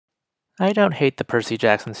I don't hate the Percy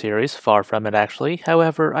Jackson series, far from it actually.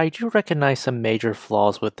 However, I do recognize some major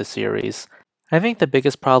flaws with the series. I think the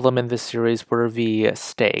biggest problem in this series were the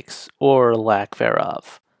stakes, or lack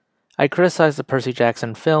thereof. I criticize the Percy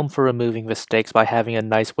Jackson film for removing the stakes by having a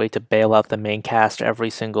nice way to bail out the main cast every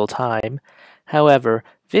single time. However,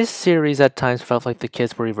 this series at times felt like the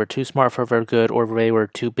kids were either too smart for their good or they were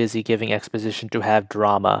too busy giving exposition to have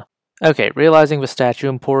drama. Okay, realizing the Statue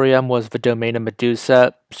Emporium was the domain of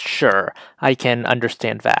Medusa, sure, I can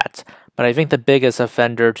understand that. But I think the biggest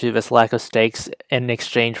offender to this lack of stakes in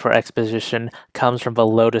exchange for exposition comes from the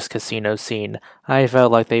Lotus Casino scene. I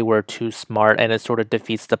felt like they were too smart and it sort of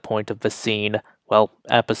defeats the point of the scene. Well,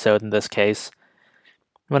 episode in this case.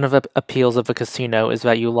 One of the appeals of the casino is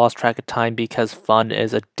that you lost track of time because fun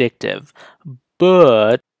is addictive.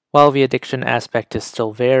 But while the addiction aspect is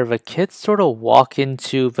still there, the kids sort of walk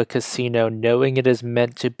into the casino knowing it is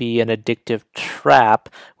meant to be an addictive trap,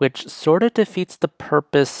 which sort of defeats the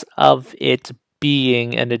purpose of it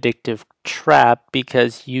being an addictive trap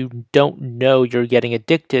because you don't know you're getting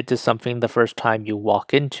addicted to something the first time you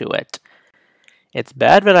walk into it. It's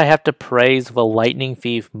bad that I have to praise the Lightning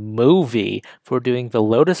Thief movie for doing the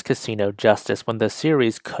Lotus Casino justice when the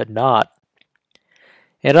series could not.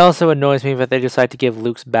 It also annoys me that they decide to give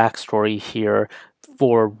Luke's backstory here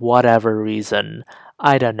for whatever reason.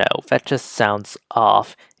 I don't know, that just sounds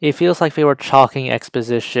off. It feels like they were chalking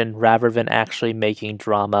exposition rather than actually making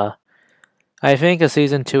drama. I think a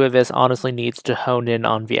season 2 of this honestly needs to hone in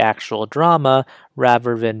on the actual drama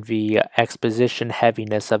rather than the exposition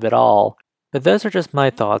heaviness of it all. But those are just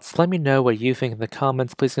my thoughts. Let me know what you think in the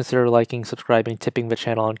comments. Please consider liking, subscribing, tipping the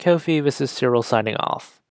channel on Ko-fi. This is Cyril signing off.